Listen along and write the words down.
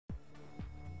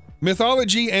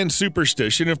Mythology and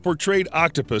superstition have portrayed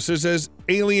octopuses as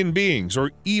alien beings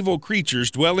or evil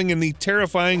creatures dwelling in the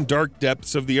terrifying dark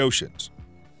depths of the oceans.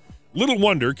 Little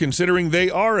wonder, considering they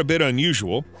are a bit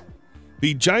unusual.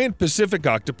 The giant Pacific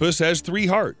octopus has 3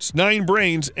 hearts, 9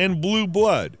 brains, and blue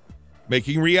blood,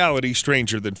 making reality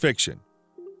stranger than fiction.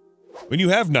 When you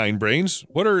have 9 brains,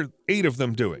 what are 8 of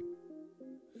them doing?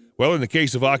 Well, in the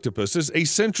case of octopuses, a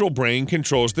central brain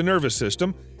controls the nervous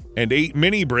system, and 8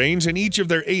 mini brains in each of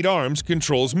their 8 arms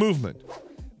controls movement.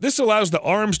 This allows the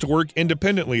arms to work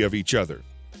independently of each other,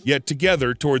 yet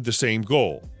together toward the same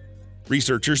goal.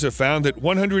 Researchers have found that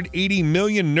 180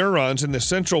 million neurons in the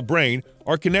central brain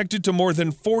are connected to more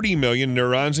than 40 million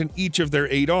neurons in each of their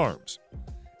 8 arms.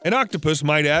 An octopus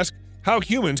might ask how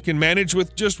humans can manage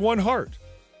with just 1 heart,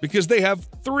 because they have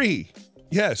 3.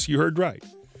 Yes, you heard right.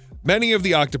 Many of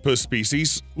the octopus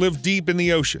species live deep in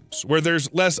the oceans, where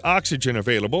there's less oxygen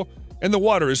available and the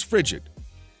water is frigid.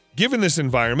 Given this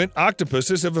environment,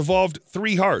 octopuses have evolved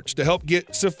 3 hearts to help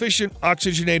get sufficient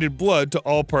oxygenated blood to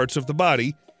all parts of the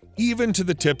body, even to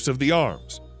the tips of the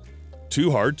arms. 2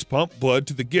 hearts pump blood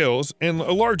to the gills, and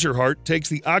a larger heart takes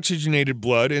the oxygenated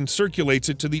blood and circulates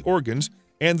it to the organs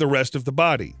and the rest of the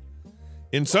body.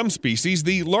 In some species,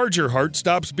 the larger heart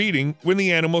stops beating when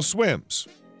the animal swims.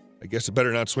 I guess it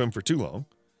better not swim for too long.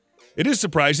 It is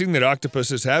surprising that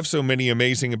octopuses have so many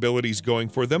amazing abilities going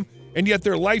for them, and yet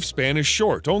their lifespan is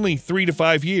short, only 3 to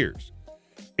 5 years.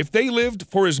 If they lived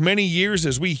for as many years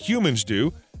as we humans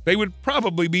do, they would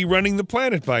probably be running the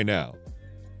planet by now.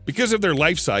 Because of their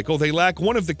life cycle, they lack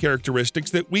one of the characteristics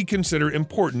that we consider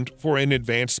important for an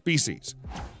advanced species.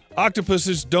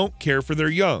 Octopuses don't care for their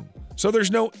young, so there's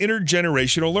no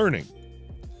intergenerational learning.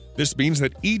 This means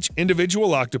that each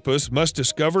individual octopus must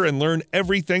discover and learn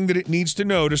everything that it needs to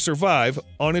know to survive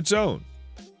on its own.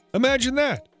 Imagine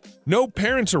that! No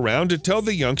parents around to tell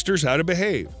the youngsters how to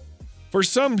behave. For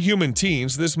some human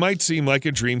teens, this might seem like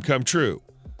a dream come true.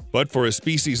 But for a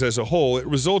species as a whole, it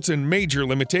results in major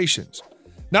limitations.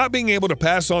 Not being able to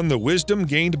pass on the wisdom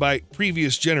gained by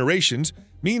previous generations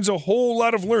means a whole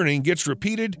lot of learning gets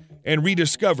repeated and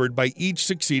rediscovered by each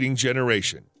succeeding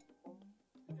generation.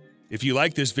 If you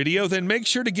like this video, then make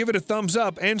sure to give it a thumbs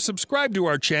up and subscribe to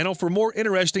our channel for more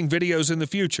interesting videos in the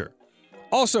future.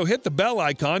 Also, hit the bell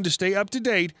icon to stay up to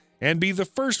date and be the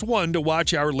first one to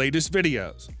watch our latest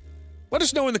videos. Let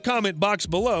us know in the comment box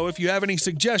below if you have any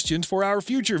suggestions for our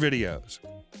future videos.